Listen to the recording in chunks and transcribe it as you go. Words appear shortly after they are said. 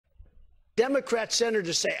Democrat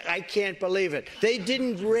senators say, I can't believe it. They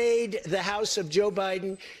didn't raid the house of Joe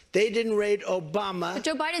Biden. They didn't raid Obama. But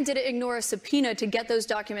Joe Biden didn't ignore a subpoena to get those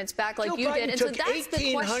documents back like you did. And so that's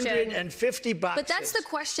the question. 1,850 boxes. But that's the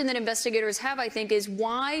question that investigators have, I think, is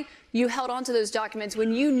why you held on to those documents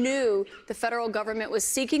when you knew the federal government was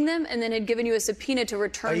seeking them and then had given you a subpoena to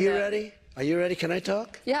return them. Are you ready? Are you ready? Can I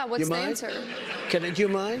talk? Yeah, what's the answer? Do you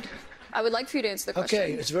mind? I would like for you to answer the question.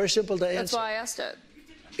 Okay, it's very simple to answer. That's why I asked it.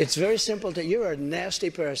 It's very simple to, you're a nasty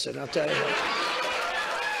person, I'll tell you what.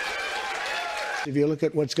 If you look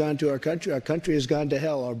at what's gone to our country has gone to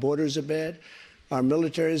hell. Our borders are bad. Our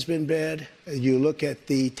military has been bad. You look at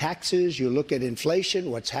the taxes, you look at inflation,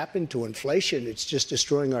 what's happened to inflation, it's just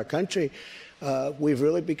destroying our country. We've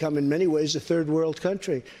really become, in many ways, a third world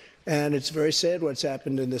country. And it's very sad what's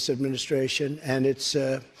happened in this administration. And it's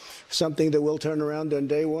something that will turn around on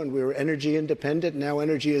day one. We were energy independent. Now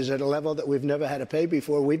energy is at a level that we've never had to pay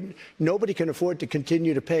before. Nobody can afford to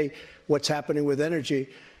continue to pay what's happening with energy.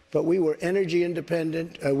 But we were energy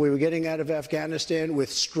independent. We were getting out of Afghanistan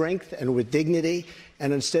with strength and with dignity.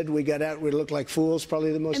 And instead we got out, we looked like fools,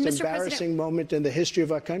 probably the most embarrassing moment in the history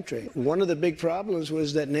of our country. One of the big problems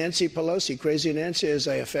was that Nancy Pelosi, Crazy Nancy as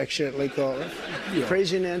I affectionately call her,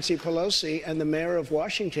 Crazy Nancy Pelosi and the mayor of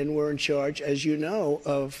Washington were in charge, as you know,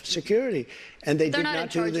 of security. And they did not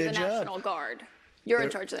do their job. They're not in charge of the National Guard. You're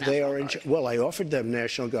in charge of the National Guard. Well, I offered them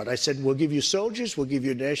National Guard. I said, we'll give you soldiers, we'll give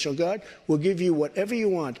you National Guard, we'll give you whatever you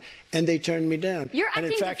want. And they turned me down. And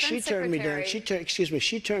in fact, she turned me down. She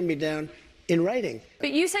turned me down in writing.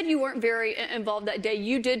 But you said you weren't very involved that day.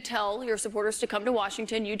 You did tell your supporters to come to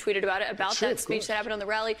Washington. You tweeted about it, about that speech that happened on the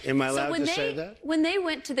rally. Am I allowed to say that? When they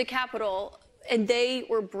went to the Capitol and they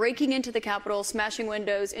were breaking into the Capitol, smashing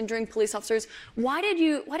windows, injuring police officers, why did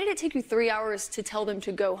it take you 3 hours to tell them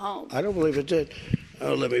to go home? I don't believe it did.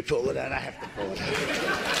 Oh, let me pull it out. I have to pull it out.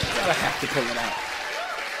 I have to pull it out.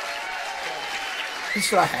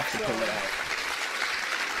 So I have to pull it out.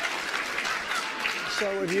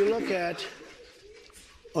 So if you look at,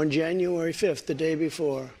 on January 5th, the day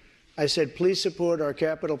before, I said, please support our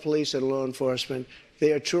Capitol Police and law enforcement.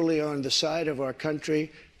 They are truly on the side of our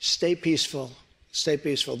country. Stay peaceful. Stay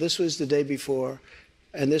peaceful. This was the day before,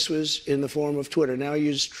 and this was in the form of Twitter. Now I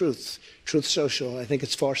use Truth Social. I think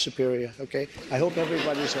it's far superior, okay? I hope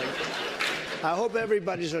everybody's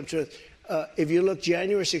on Truth. If you look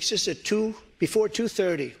January 6th, this is before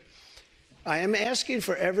 2:30. I am asking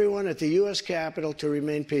for everyone at the U.S. Capitol to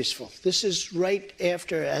remain peaceful. This is right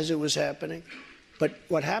after, as it was happening. But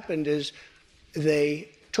what happened is they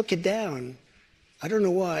took it down. I don't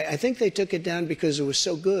know why. I think they took it down because it was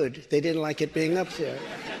so good. They didn't like it being up there.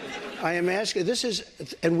 I am asking,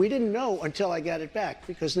 and we didn't know until I got it back,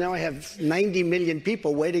 because now I have 90 million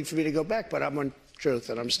people waiting for me to go back, but I'm on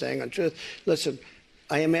Truth and I'm staying on Truth. Listen,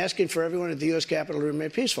 I am asking for everyone at the U.S. Capitol to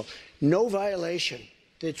remain peaceful. No violation.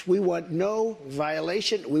 We want no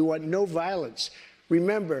violation. We want no violence.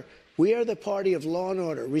 Remember, we are the party of law and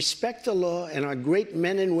order. Respect the law and our great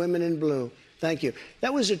men and women in blue. Thank you.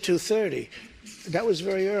 That was at 2:30. That was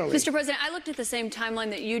very early. Mr. President, I looked at the same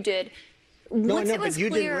timeline that you did. No, I know, but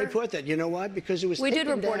you didn't report that. You know why? Because it was taken down.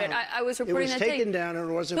 We did report it. I was reporting that day. It was taken down and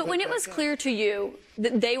it wasn't. But when it was clear to you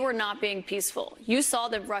that they were not being peaceful, you saw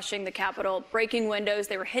them rushing the Capitol, breaking windows.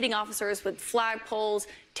 They were hitting officers with flagpoles,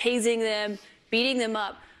 tasing them, beating them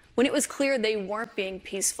up. When it was clear they weren't being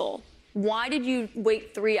peaceful, why did you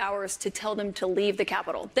wait 3 hours to tell them to leave the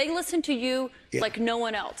Capitol? They listened to you like no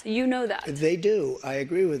one else. You know that. They do. I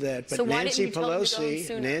agree with that. But so why Nancy didn't you tell them to go home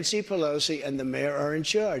sooner? Nancy Pelosi and the mayor are in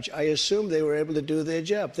charge. I assume they were able to do their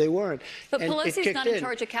job. They weren't. But Pelosi's not in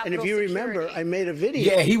charge of Capitol security. And if you remember, I made a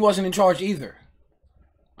video. Yeah, he wasn't in charge either.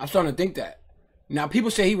 I'm starting to think that. Now,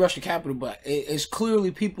 people say he rushed the Capitol, but it's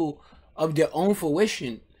clearly people of their own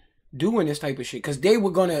fruition doing this type of shit, because they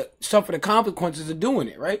were going to suffer the consequences of doing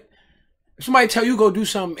it, right? If somebody tell you go do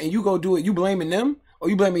something and you go do it, you blaming them or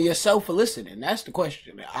you blaming yourself for listening? That's the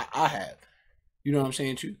question I have. You know what I'm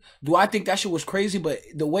saying too? Do I think that shit was crazy? But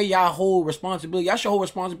the way y'all hold responsibility, y'all should hold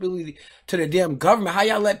responsibility to the damn government. How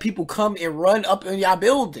y'all let people come and run up in y'all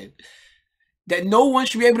building? That no one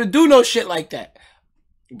should be able to do no shit like that.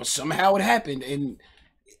 But somehow it happened. And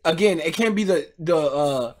again, it can't be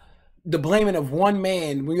the blaming of one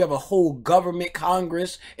man when you have a whole government,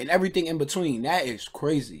 Congress, and everything in between. That is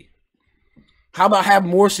crazy. How about have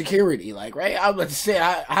more security? Like, right? I was about to say,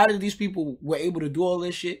 how did these people were able to do all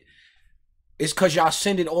this shit? It's because y'all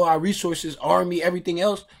sending all our resources, army, everything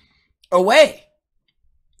else away.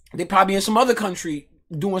 They probably in some other country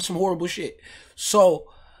doing some horrible shit. So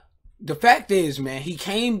the fact is, man, he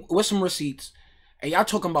came with some receipts, and y'all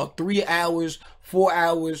talking about 3 hours, 4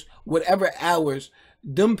 hours, whatever hours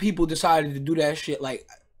them people decided to do that shit. Like,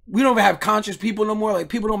 we don't even have conscious people no more. Like,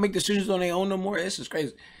 people don't make decisions on their own no more. This is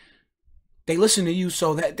crazy. They listen to you,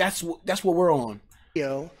 so that's what we're on.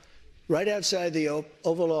 Right outside the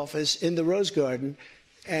Oval Office in the Rose Garden.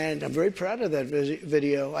 And I'm very proud of that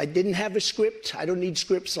video. I didn't have a script. I don't need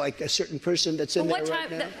scripts like a certain person that's in there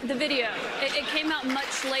right now. The video, it came out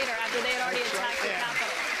much later after they had already attacked the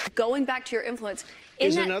Capitol. Going back to your influence,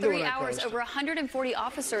 in that 3 hours, over 140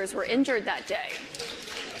 officers were injured that day.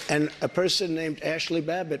 And a person named Ashley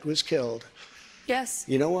Babbitt was killed. Yes.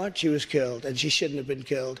 You know what? She was killed, and she shouldn't have been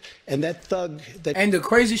killed. And that thug... And the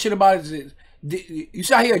crazy shit about it is... You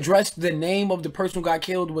saw he addressed the name of the person who got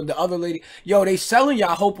killed with the other lady. Yo, they selling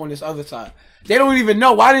y'all hope on this other side. They don't even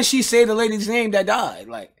know. Why didn't she say the lady's name that died?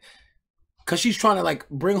 Like, because she's trying to, like,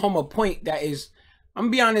 bring home a point that is, I'm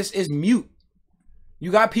going to be honest, is mute.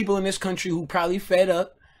 You got people in this country who probably fed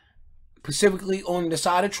up, specifically on the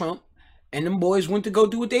side of Trump, and them boys went to go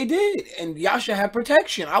do what they did. And y'all should have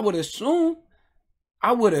protection, I would assume.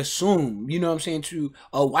 You know what I'm saying, to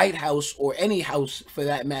a White House or any house for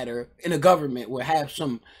that matter in a government will have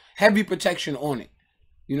some heavy protection on it.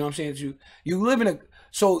 You know what I'm saying? You live in a...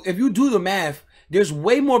 So if you do the math, there's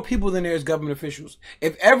way more people than there is government officials.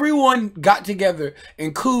 If everyone got together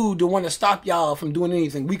and cooed to want to stop y'all from doing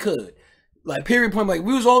anything, we could. Like, period, point, like,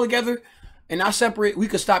 we was all together and not separate, we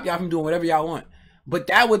could stop y'all from doing whatever y'all want. But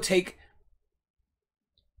that would take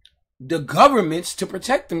the governments to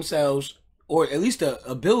protect themselves, or at least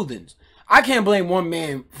a buildings. I can't blame one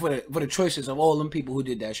man for the choices of all them people who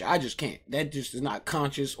did that shit. I just can't. That just is not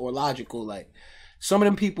conscious or logical. Like, some of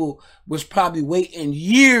them people was probably waiting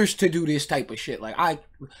years to do this type of shit. Like,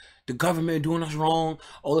 the government doing us wrong,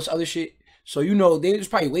 all this other shit. So, you know, they was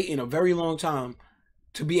probably waiting a very long time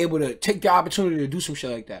to be able to take the opportunity to do some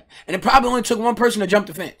shit like that. And it probably only took one person to jump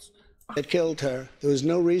the fence. That killed her. There was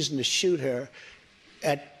no reason to shoot her.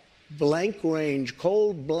 At blank range,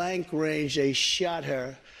 cold blank range, they shot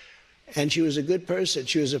her, and she was a good person.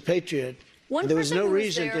 She was a patriot. There was no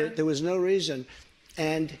reason. There was no reason,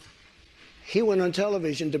 and he went on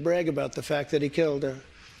television to brag about the fact that he killed her.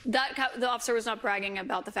 The officer was not bragging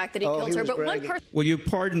about the fact that he killed her, but bragging. one person. Will you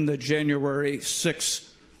pardon the January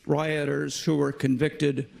 6 rioters who were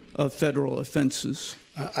convicted of federal offenses?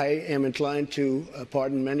 I am inclined to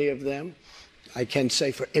pardon many of them. I can't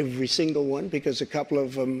say for every single one, because a couple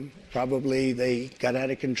of them probably they got out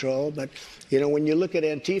of control. But, you know, when you look at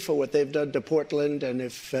Antifa, what they've done to Portland, and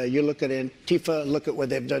if you look at Antifa, look at what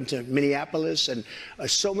they've done to Minneapolis and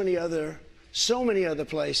so many other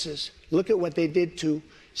places. Look at what they did to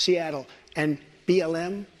Seattle and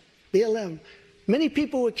BLM. Many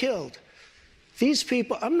people were killed. These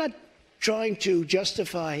people, I'm not trying to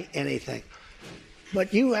justify anything,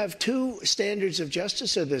 but you have two standards of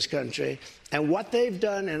justice in this country, and what they've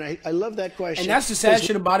done, and I love that question. And that's the sad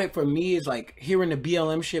shit about it for me, is like hearing the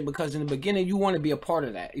BLM shit, because in the beginning you want to be a part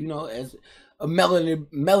of that, you know, as a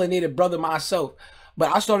melanated brother myself.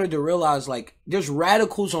 But I started to realize, like, there's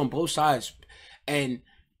radicals on both sides, and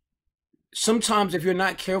sometimes if you're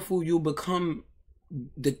not careful, you'll become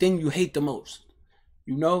the thing you hate the most,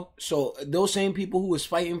 you know? So those same people who was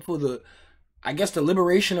fighting for the, I guess, the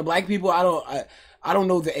liberation of black people, I don't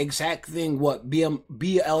know the exact thing what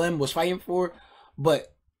BLM was fighting for,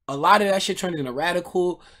 but a lot of that shit turned into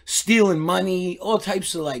radical, stealing money, all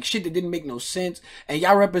types of like shit that didn't make no sense. And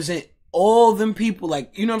y'all represent all them people,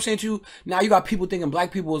 like, you know what I'm saying to you? Now you got people thinking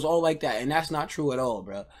black people is all like that, and that's not true at all,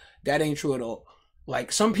 bro. That ain't true at all.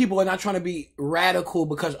 Like, some people are not trying to be radical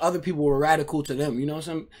because other people were radical to them, you know what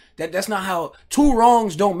I'm saying? That's not how, two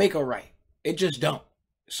wrongs don't make a right. It just don't.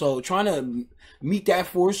 So trying to meet that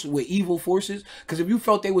force with evil forces, because if you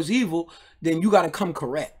felt they was evil, then you got to come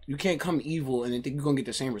correct. You can't come evil and then think you're going to get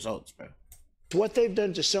the same results, bro. What they've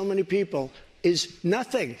done to so many people is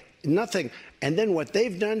nothing. And then what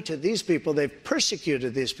they've done to these people, they've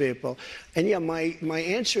persecuted these people. And yeah, my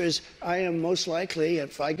answer is, I am most likely,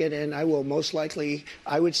 if I get in, I will most likely,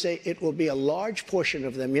 I would say it will be a large portion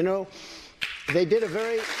of them. You know, they did a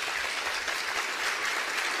very,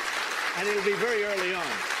 and it'll be very early on.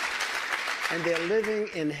 And they're living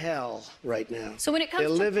in hell right now. So when it comes to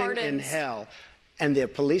pardons, they're living in hell. And they're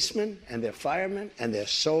policemen, and they're firemen, and they're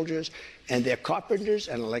soldiers, and they're carpenters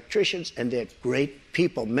and electricians, and they're great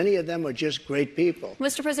people. Many of them are just great people.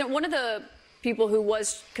 Mr. President, one of the people who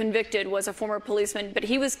was convicted was a former policeman, but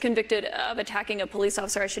he was convicted of attacking a police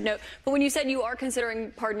officer, I should note. But when you said you are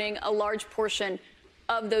considering pardoning a large portion,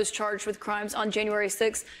 of those charged with crimes on January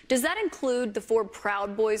 6th. Does that include the 4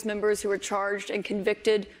 Proud Boys members who were charged and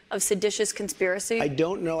convicted of seditious conspiracy? I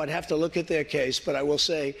don't know. I'd have to look at their case, but I will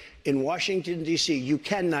say in Washington, D.C., you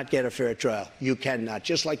cannot get a fair trial. You cannot.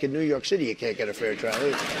 Just like in New York City, you can't get a fair trial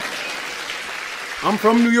either. I'm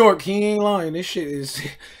from New York. He ain't lying.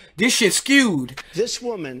 This shit skewed. This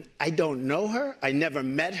woman, I don't know her. I never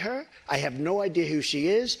met her. I have no idea who she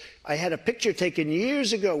is. I had a picture taken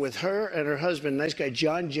years ago with her and her husband, nice guy,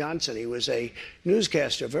 John Johnson. He was a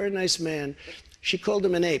newscaster, very nice man. She called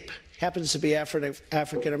him an ape. Happens to be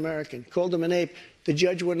African American. Called him an ape. The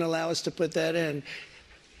judge wouldn't allow us to put that in.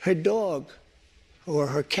 Her dog or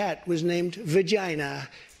her cat was named Vagina.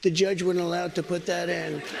 The judge wouldn't allow to put that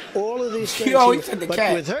in. All of these things. You always said the but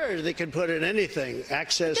cat. with her, they can put in anything.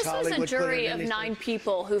 Access, This Hollywood. was a jury of anything. 9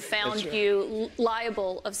 people who found That's right. you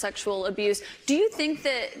liable of sexual abuse. Do you think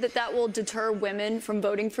that will deter women from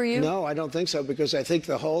voting for you? No, I don't think so, because I think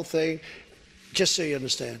the whole thing, just so you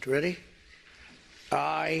understand, ready?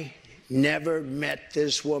 I never met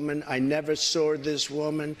this woman. I never saw this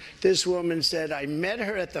woman. This woman said, I met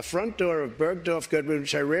her at the front door of Bergdorf Goodman,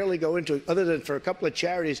 which I rarely go into, other than for a couple of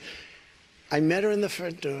charities. I met her in the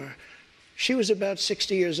front door. She was about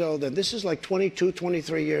 60 years old, and this is like 22,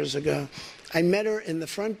 23 years ago. I met her in the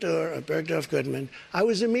front door of Bergdorf Goodman. I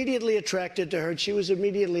was immediately attracted to her, and she was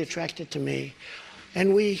immediately attracted to me.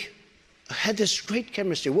 And we had this great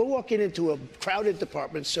chemistry. We're walking into a crowded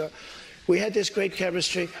department store. We had this great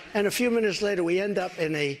chemistry, and a few minutes later, we end up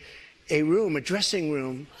in a room, a dressing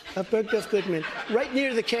room of Bergdorf Goodman, right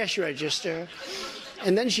near the cash register.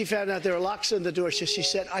 And then she found out there were locks on the door. So she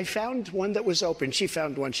said, I found one that was open. She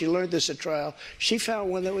found one. She learned this at trial. She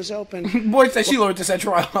found one that was open. Boy said she learned this at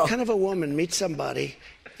trial. Kind of a woman meets somebody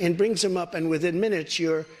and brings them up, and within minutes,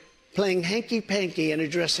 you're playing hanky-panky in a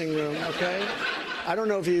dressing room, okay? I don't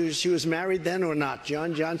know if she was married then or not.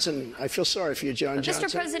 John Johnson, I feel sorry for you, John Johnson.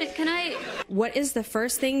 Mr. President, can I... What is the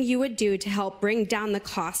first thing you would do to help bring down the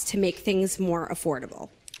cost to make things more affordable?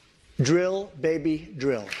 Drill, baby,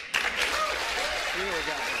 drill.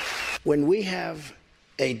 When we have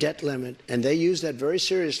a debt limit, and they use that very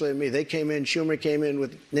seriously with me, they came in, Schumer came in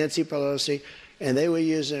with Nancy Pelosi, and they were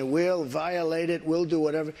using, we'll violate it, we'll do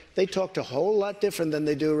whatever. They talked a whole lot different than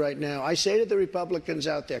they do right now. I say to the Republicans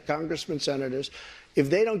out there, congressmen, senators, if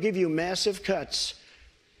they don't give you massive cuts,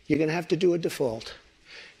 you're going to have to do a default.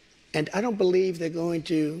 And I don't believe they're going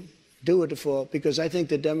to do a default, because I think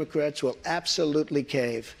the Democrats will absolutely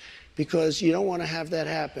cave, because you don't want to have that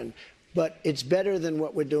happen. But it's better than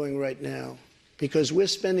what we're doing right now, because we're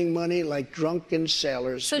spending money like drunken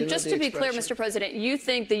sailors. So You know just the to be clear, expression? Mr. President, you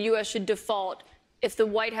think the U.S. should default if the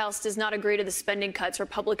White House does not agree to the spending cuts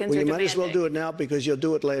Republicans Well, are you demanding? might as well do it now, because you'll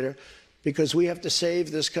do it later, because we have to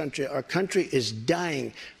save this country. Our country is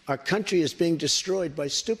dying. Our country is being destroyed by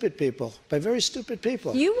stupid people, by very stupid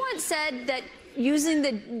people. You once said that using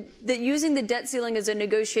the debt ceiling as a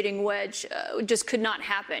negotiating wedge just could not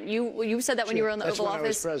happen. You said that when you were in the That's Oval when I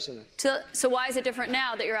was Office. president. So why is it different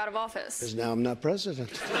now that you're out of office? Because now I'm not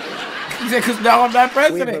president. He said, because now I'm not We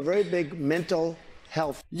have a president. very big mental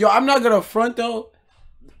health. Yo, I'm not gonna front though.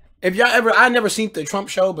 If y'all ever, I never seen the Trump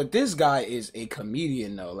show, but this guy is a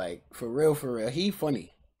comedian though. Like for real, he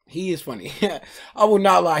funny. He is funny. I will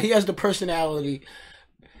not lie. He has the personality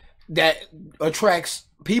that attracts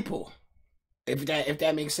people. If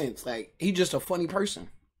that makes sense. Like he's just a funny person.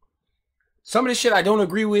 Some of the shit I don't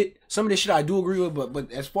agree with. Some of the shit I do agree with.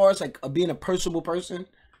 But as far as like being a personable person,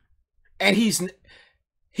 and he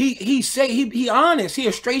honest. He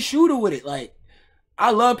a straight shooter with it. Like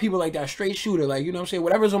I love people like that, straight shooter. Like you know what I'm saying.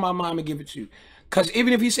 Whatever's on my mind, I give it to you. Cause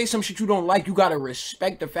even if he say some shit you don't like, you gotta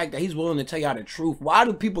respect the fact that he's willing to tell you the truth. Why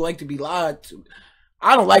do people like to be lied to?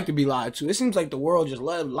 I don't like to be lied to. It seems like the world just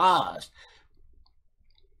loves lies.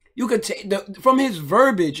 You could from his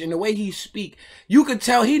verbiage and the way he speak, you could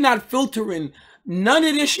tell he not filtering none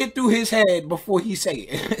of this shit through his head before he say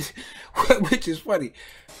it, which is funny.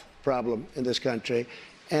 Problem in this country.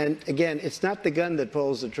 And again, it's not the gun that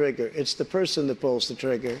pulls the trigger, it's the person that pulls the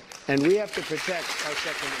trigger. And we have to protect our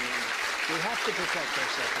Second Amendment. We have to protect our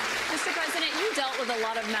Second Amendment. Mr. President, you dealt with a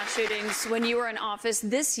lot of mass shootings when you were in office.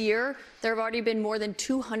 This year, there have already been more than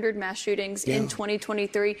 200 mass shootings in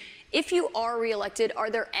 2023. If you are reelected, are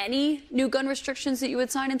there any new gun restrictions that you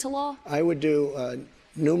would sign into law? I would do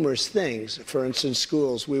numerous things. For instance,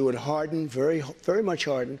 schools, we would harden, very much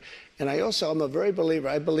harden. And I'm a very believer.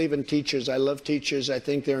 I believe in teachers. I love teachers. I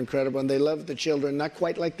think they're incredible. And they love the children, not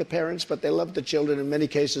quite like the parents, but they love the children in many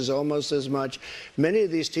cases almost as much. Many of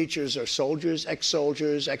these teachers are soldiers,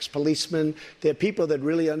 ex-soldiers, ex-policemen. They're people that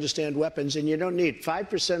really understand weapons. And you don't need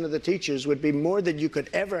 5% of the teachers would be more than you could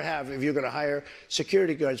ever have if you're going to hire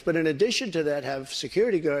security guards. But in addition to that, have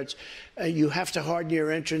security guards, you have to harden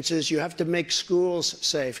your entrances. You have to make schools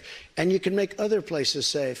safe. And you can make other places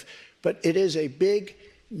safe. But it is a big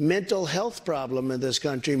mental health problem in this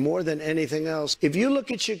country more than anything else. If you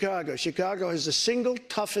look at Chicago, Chicago has the single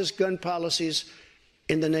toughest gun policies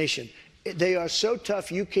in the nation. They are so tough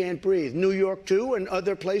you can't breathe. New York, too, and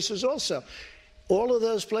other places also. All of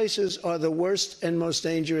those places are the worst and most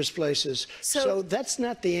dangerous places. So that's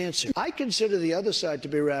not the answer. I consider the other side to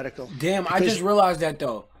be radical. Damn, I just realized that,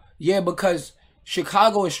 though. Yeah, because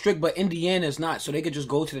Chicago is strict, but Indiana is not, so they could just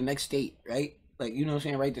go to the next state, right? Like, you know what I'm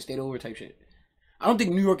saying, right? The state over type shit. I don't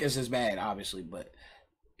think New York is as bad, obviously, but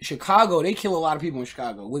Chicago, they kill a lot of people in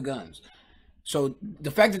Chicago with guns. So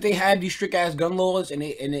the fact that they have these strict ass gun laws and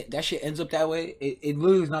that shit ends up that way, it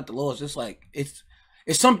literally is not the laws. It's like it's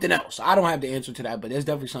something else. I don't have the answer to that, but there's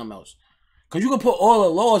definitely something else. Because you can put all the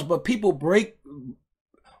laws, but people break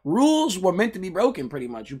rules were meant to be broken. Pretty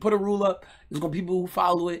much, you put a rule up, there's gonna be people who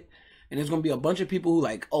follow it, and there's gonna be a bunch of people who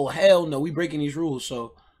like, oh hell no, we breaking these rules.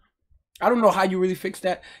 So I don't know how you really fix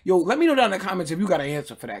that. Yo, let me know down in the comments if you got an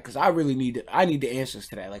answer for that, because I really need it. I need the answers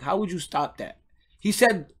to that. Like, how would you stop that? He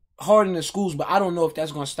said harden the schools, but I don't know if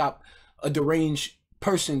that's going to stop a deranged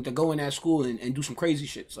person to go in that school and do some crazy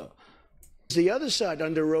shit. So the other side,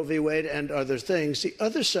 under Roe v. Wade and other things, the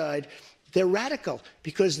other side, they're radical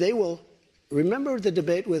because they will. Remember the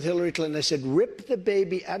debate with Hillary Clinton? They said, rip the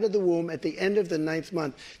baby out of the womb at the end of the 9th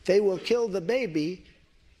month. They will kill the baby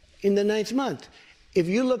in the 9th month. If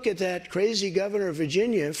you look at that crazy governor of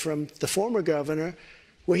Virginia from the former governor,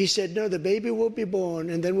 where he said, no, the baby will be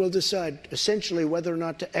born, and then we'll decide essentially whether or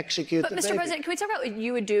not to execute the baby. But, Mr. President, can we talk about what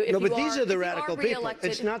you would do if these are the radical people.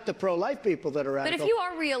 It's not the pro-life people that are radical. But if you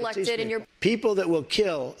are reelected and you're... People that will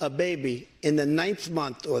kill a baby in the 9th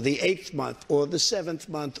month or the 8th month or the 7th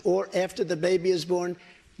month or after the baby is born,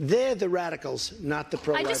 they're the radicals, not the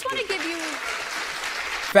pro-life people. I just want to give you...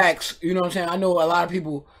 Facts. You know what I'm saying? I know a lot of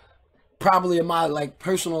people probably in my like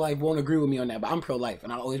personal life won't agree with me on that, but I'm pro-life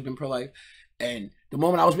and I've always been pro-life. And the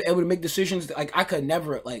moment I was able to make decisions, like I could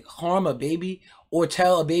never like harm a baby or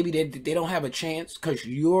tell a baby that they don't have a chance because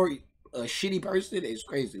you're a shitty person. It's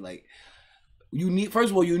crazy. Like you need,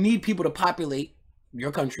 first of all, you need people to populate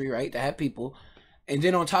your country, right? To have people. And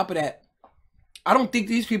then on top of that, I don't think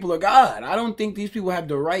these people are God. I don't think these people have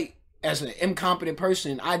the right. As an incompetent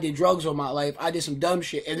person, I did drugs all my life. I did some dumb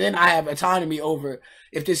shit. And then I have autonomy over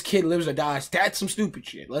if this kid lives or dies. That's some stupid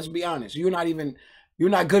shit. Let's be honest. You're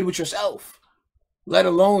not good with yourself, let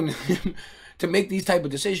alone to make these type of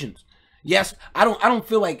decisions. Yes, I don't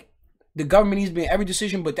feel like the government needs to be in every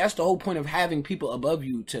decision, but that's the whole point of having people above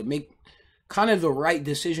you to make kind of the right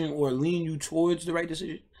decision or lean you towards the right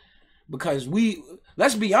decision. Because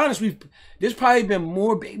let's be honest, there's probably been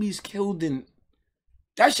more babies killed than...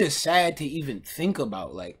 That's just sad to even think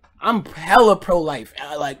about. Like, I'm hella pro-life.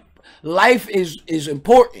 Like, life is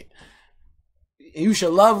important. You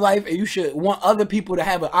should love life, and you should want other people to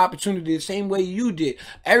have an opportunity the same way you did.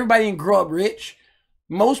 Everybody didn't grow up rich.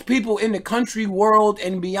 Most people in the country, world,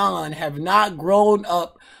 and beyond have not grown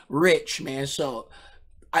up rich, man. So,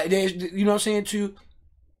 you know what I'm saying, too?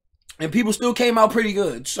 And people still came out pretty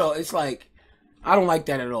good. So, it's like, I don't like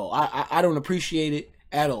that at all. I don't appreciate it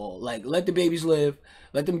at all. Like, let the babies live.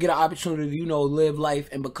 Let them get an opportunity to, you know, live life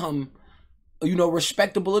and become, you know,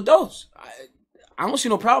 respectable adults. I don't see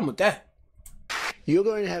no problem with that. You're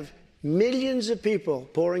going to have millions of people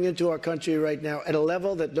pouring into our country right now at a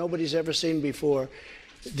level that nobody's ever seen before.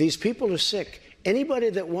 These people are sick. Anybody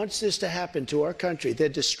that wants this to happen to our country, they're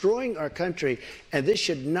destroying our country, and this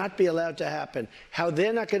should not be allowed to happen. How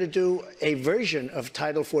they're not going to do a version of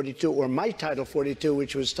Title 42 or my Title 42,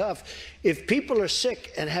 which was tough. If people are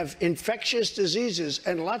sick and have infectious diseases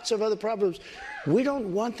and lots of other problems, we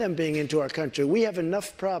don't want them being into our country. We have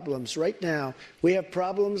enough problems right now. We have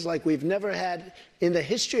problems like we've never had in the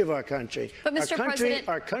history of our country. But Mr. President,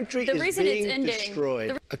 our country is being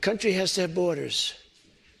destroyed. A country has to have borders.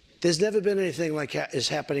 There's never been anything like is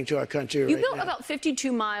happening to our country right now. You built about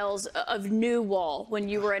 52 miles of new wall when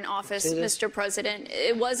you were in office, Mr. President.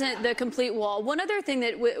 It wasn't the complete wall. One other thing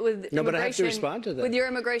that with no, but I have to respond to that. With your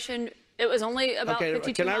immigration, it was only about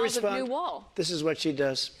 52 miles of new wall. This is what she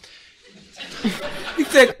does. He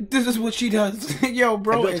said, this is what she does. Yo,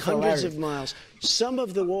 bro, I built hundreds of miles. Some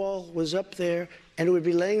of the wall was up there, and it would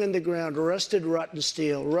be laying on the ground, rusted, rotten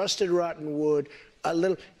steel, rusted, rotten wood, a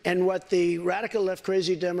little. And what the radical left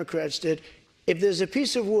crazy Democrats did, if there's a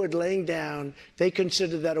piece of wood laying down, they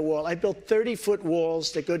consider that a wall. I built 30-foot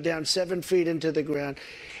walls that go down 7 feet into the ground.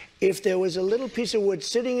 If there was a little piece of wood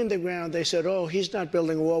sitting in the ground, they said, oh, he's not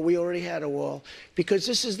building a wall. We already had a wall. Because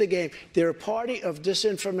this is the game. They're a party of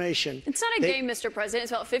disinformation. It's not a game, Mr. President.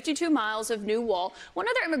 It's about 52 miles of new wall. One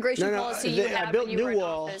other immigration policy you had when you were in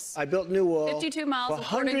office. I built new wall. 52 miles for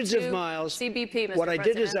hundreds of miles. CBP, Mr. What I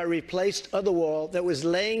President. did is I replaced other wall that was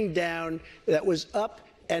laying down, that was up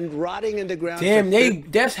and rotting in the ground. Damn,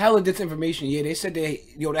 that's hella disinformation. Yeah, they said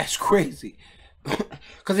that's crazy.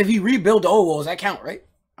 Because if he rebuilt the old walls, that count, right?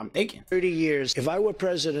 I'm thinking. 30 years. If I were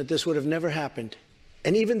president, this would have never happened.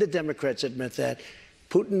 And even the Democrats admit that.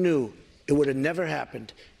 Putin knew it would have never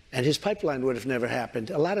happened. And his pipeline would have never happened.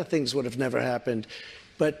 A lot of things would have never happened.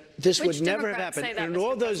 But this would never have happened. And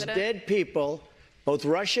all those dead people, both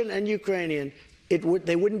Russian and Ukrainian,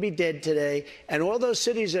 they wouldn't be dead today. And all those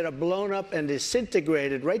cities that are blown up and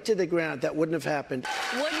disintegrated right to the ground, that wouldn't have happened.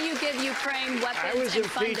 Would you give Ukraine weapons and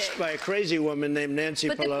funding? I was impeached by a crazy woman named Nancy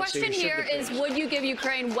Pelosi. But the question here is, would you give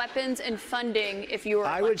Ukraine weapons and funding if you were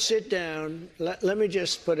elected? I would sit down. Let me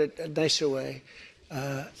just put it a nicer way.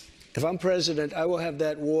 If I'm president, I will have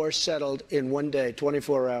that war settled in 1 day,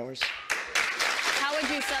 24 hours. How would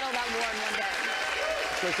you settle that war in 1 day?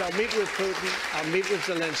 Because I'll meet with Putin, I'll meet with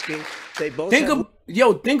Zelensky. They both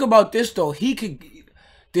think about this though. He could,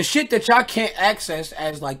 the shit that y'all can't access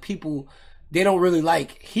as like people they don't really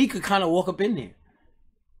like, he could kind of walk up in there.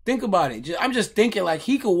 Think about it. I'm just thinking like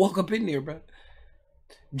he could walk up in there, bro.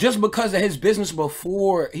 Just because of his business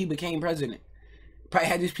before he became president. Probably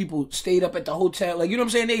had these people stayed up at the hotel. Like, you know what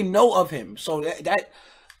I'm saying? They know of him. So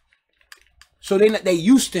so they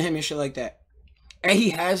used to him and shit like that. And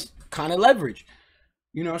he has kind of leverage.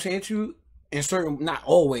 You know what I'm saying? Too, in certain, not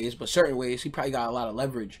always, but certain ways, he probably got a lot of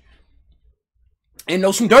leverage. And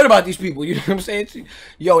know some dirt about these people. You know what I'm saying?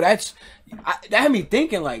 Yo, that had me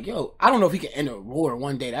thinking like, yo, I don't know if he can enter a war in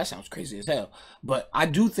 1 day. That sounds crazy as hell. But I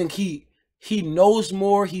do think he knows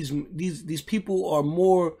more. These people are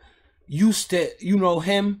more used to, you know,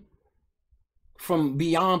 him from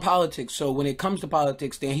beyond politics. So when it comes to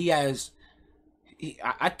politics, then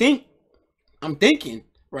I'm thinking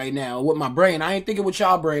right now with my brain. I ain't thinking with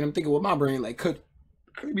y'all brain. I'm thinking with my brain. Like, could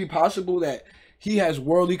it be possible that he has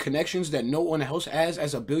worldly connections that no one else has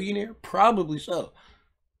as a billionaire? Probably so.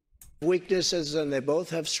 Weaknesses, and they both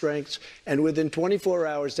have strengths. And within 24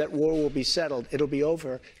 hours, that war will be settled. It'll be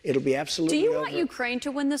over. It'll be absolutely over. Do you want Ukraine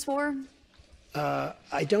to win this war?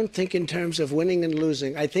 I don't think in terms of winning and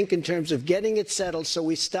losing. I think in terms of getting it settled so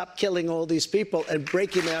we stop killing all these people and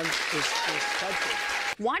breaking down this country.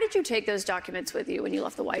 Why did you take those documents with you when you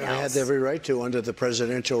left the White House? I had every right to under the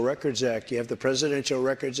Presidential Records Act. You have the Presidential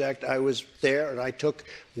Records Act. I was there and I took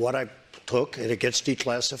what I took, and it gets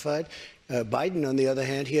declassified. Biden, on the other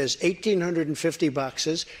hand, he has 1,850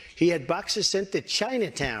 boxes. He had boxes sent to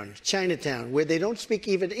Chinatown, where they don't speak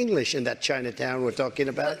even English in that Chinatown we're talking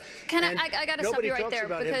about. I got to stop you right there. Nobody talks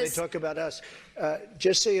about him. They talk about us.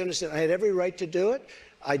 Just so you understand, I had every right to do it.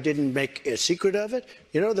 I didn't make a secret of it.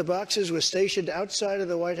 You know, the boxes were stationed outside of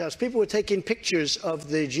the White House. People were taking pictures of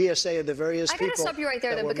the GSA of the various people. I got to stop you right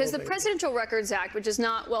there, then, because the Presidential Records Act, which is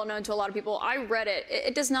not well known to a lot of people, I read it.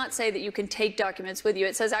 It does not say that you can take documents with you.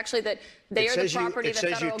 It says actually that they are the property of the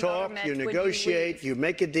federal government. It says you talk, you negotiate, you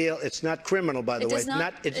make a deal. It's not criminal, by the way.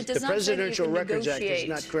 The Presidential Records Act is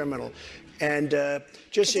not criminal. And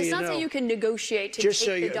just so you know, it does not say you can negotiate to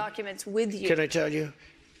take the documents with you. Can I tell you?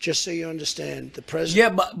 Just so you understand, the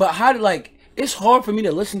president. Yeah, but how did, like, it's hard for me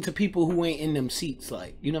to listen to people who ain't in them seats.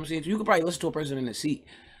 Like, you know what I'm saying? You could probably listen to a person in the seat,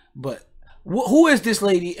 but who is this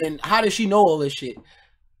lady and how does she know all this shit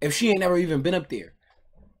if she ain't never even been up there?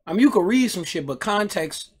 I mean, you could read some shit, but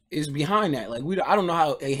context is behind that. Like, I don't know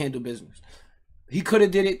how they handle business. He could have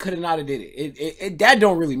did it, could have not have did it. That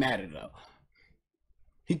don't really matter though.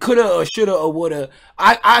 He could have or should have or would have.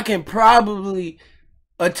 I can probably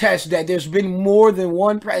attest that there's been more than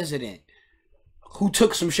one president who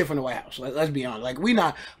took some shit from the White House. Let's be honest. Like, we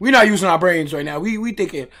not using our brains right now. We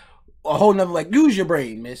thinking a whole nother, like, use your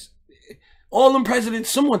brain, miss. All them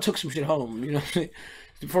presidents, someone took some shit home. You know what I'm saying?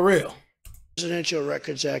 For real. The Presidential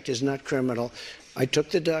Records Act is not criminal. I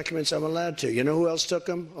took the documents. I'm allowed to. You know who else took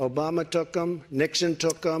them? Obama took them. Nixon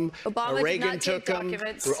took them. Reagan took them.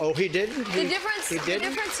 Oh, he didn't? The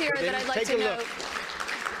difference here that I'd like to note.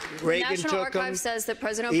 Reagan National took them. Archive says that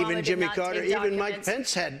President Obama even Jimmy did not Carter, take even documents. Mike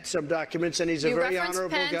Pence had some documents, and he's a very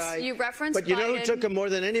honorable guy. You referenced but you know Biden. who took them more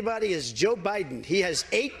than anybody is Joe Biden. He has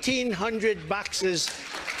 1,800 boxes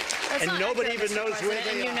That's and not nobody accurate, even Mr. knows where President,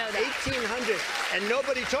 they and you are. know that. 1,800, and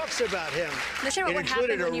nobody talks about him. Mr. Chairman, It what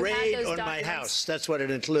included happened a when you had raid those on my documents? house. That's what it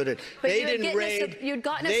included. But They you had didn't raid. you'd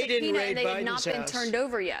gotten a they subpoena didn't raid and they had not Biden's been house. turned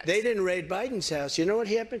over yet. They didn't raid Biden's house. You know what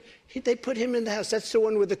happened? They put him in the house. That's the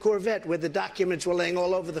one with the Corvette, where the documents were laying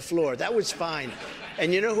all over the floor. That was fine.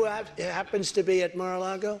 And you know who happens to be at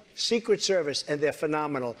Mar-a-Lago? Secret Service, and they're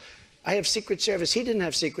phenomenal. I have Secret Service. He didn't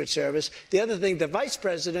have Secret Service. The other thing, the vice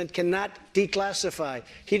president cannot declassify.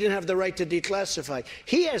 He didn't have the right to declassify.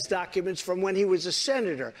 He has documents from when he was a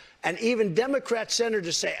senator. And even Democrat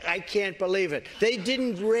senators say, I can't believe it. They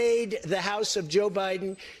didn't raid the house of Joe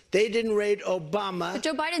Biden. They didn't raid Obama. But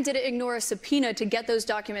Joe Biden didn't ignore a subpoena to get those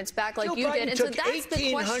documents back like Joe you Biden did. And so took that's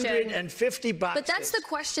the question. 1,850 boxes. But that's the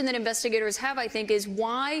question that investigators have, I think, is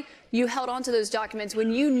why you held on to those documents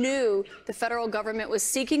when you knew the federal government was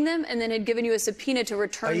seeking them and then had given you a subpoena to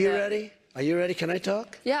return them. Are you ready? Are you ready? Can I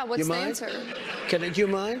talk? Yeah, what's you the mind? answer? Do you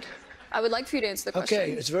mind? I would like for you to answer the question.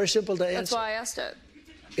 Okay, it's very simple to answer. That's why I asked it.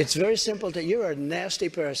 It's very simple to. You're a nasty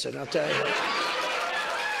person, I'll tell you.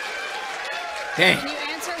 Dang. Can you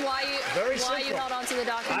answer why Very you simple. held on to the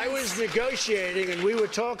documents? I was negotiating, and we were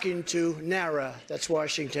talking to NARA, that's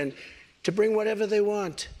Washington, to bring whatever they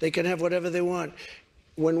want. They can have whatever they want.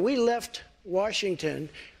 When we left Washington,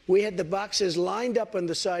 we had the boxes lined up on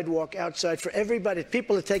the sidewalk outside for everybody.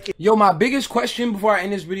 People are taking. Yo, my biggest question before I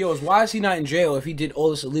end this video is why is he not in jail if he did all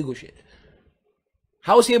this illegal shit?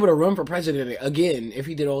 How was he able to run for president again if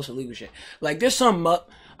he did all this illegal shit? Like, there's something up.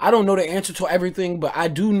 I don't know the answer to everything, but I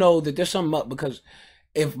do know that there's something up because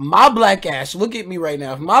if my black ass, look at me right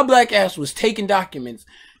now, if my black ass was taking documents,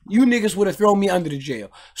 you niggas would have thrown me under the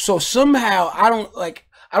jail. So somehow, I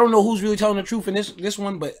don't know who's really telling the truth in this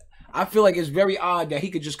one, but I feel like it's very odd that he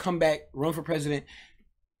could just come back, run for president,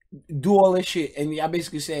 do all this shit, and I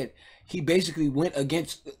basically said he basically went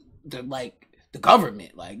against the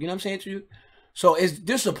government, like, you know what I'm saying to you? So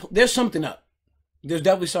there's something up. There's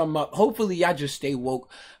definitely something up. Hopefully y'all just stay woke.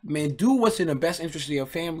 Man, do what's in the best interest of your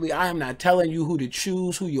family. I am not telling you who to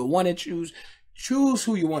choose, who you want to choose. Choose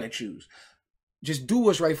who you want to choose. Just do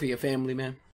what's right for your family, man.